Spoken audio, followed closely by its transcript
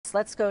counts.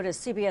 Let's go to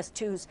CBS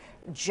 2's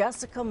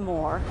Jessica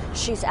Moore.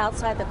 She's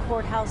outside the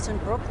courthouse in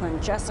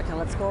Brooklyn. Jessica,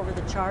 let's go over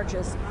the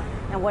charges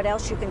and what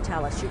else you can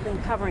tell us. You've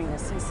been covering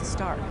this since the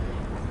start.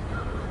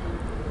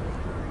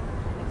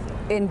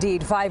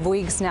 Indeed, 5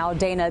 weeks now,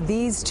 Dana.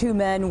 These two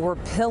men were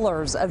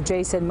pillars of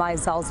Jason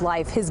Mizell's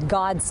life. His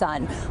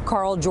godson,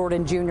 Carl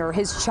Jordan Jr.,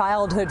 his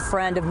childhood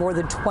friend of more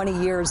than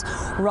 20 years,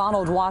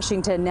 Ronald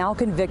Washington, now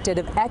convicted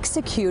of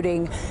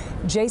executing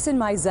Jason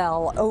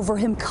Mizell over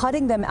him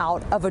cutting them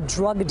out of a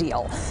drug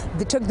deal.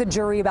 It took the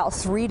jury about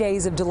 3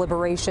 days of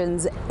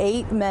deliberations,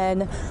 8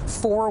 men,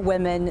 4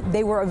 women.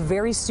 They were a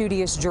very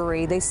studious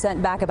jury. They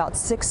sent back about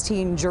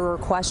 16 juror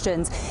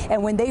questions.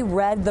 And when they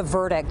read the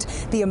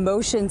verdict, the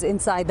emotions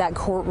inside that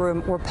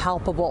courtroom were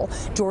palpable.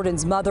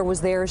 Jordan's mother was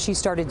there. She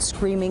started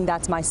screaming,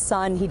 "That's my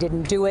son. He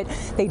didn't do it."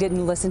 They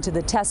didn't listen to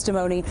the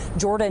testimony.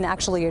 Jordan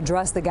actually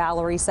addressed the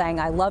gallery saying,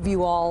 "I love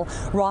you all."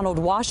 Ronald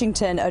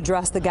Washington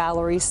addressed the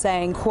gallery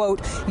saying,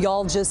 quote,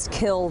 "Y'all just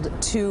killed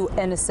 2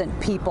 innocent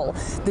people."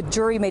 The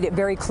jury made it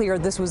very clear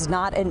this was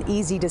not an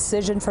easy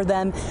decision for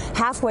them.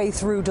 Halfway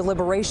through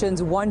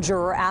deliberations, one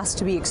juror asked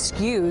to be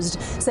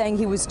excused, saying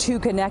he was too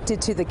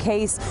connected to the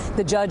case.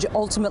 The judge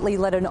ultimately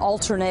let an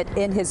alternate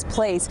in his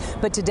place.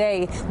 But today,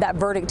 that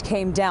verdict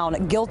came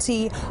down.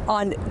 Guilty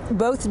on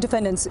both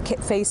defendants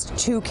faced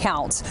 2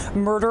 counts,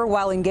 murder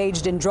while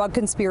engaged in drug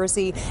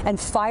conspiracy and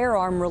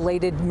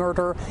firearm-related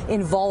murder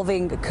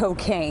involving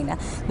cocaine.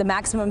 The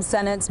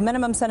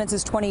minimum sentence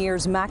is 20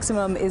 years,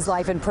 maximum is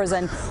life in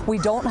prison. We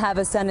don't have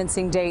a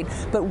sentencing date,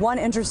 but one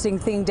interesting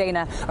thing,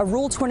 Dana, a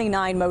Rule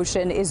 29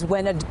 motion is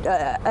when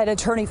an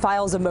attorney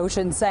files a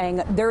motion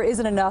saying there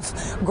isn't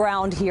enough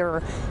ground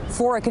here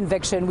for a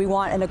conviction. We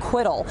want an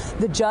acquittal.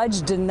 The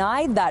judge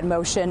denied that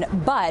motion,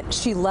 but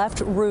she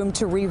left room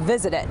to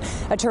revisit it.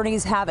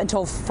 Attorneys have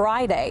until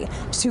Friday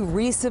to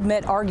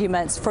resubmit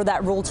arguments for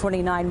that Rule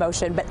 29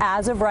 motion. But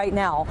as of right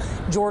now,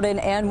 Jordan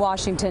and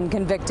Washington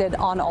convicted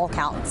on all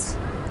counts.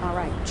 All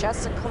right,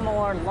 Jessica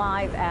Moore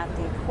live at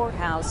the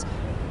courthouse,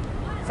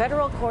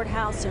 federal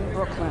courthouse in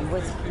Brooklyn,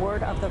 with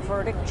word of the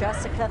verdict.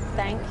 Jessica,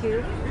 thank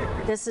you.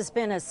 This has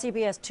been a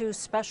CBS 2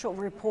 special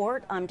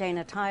report. I'm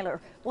Dana Tyler.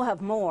 We'll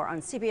have more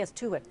on CBS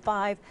 2 at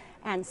 5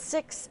 and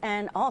 6,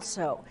 and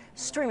also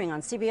streaming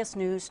on CBS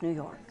News New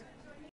York.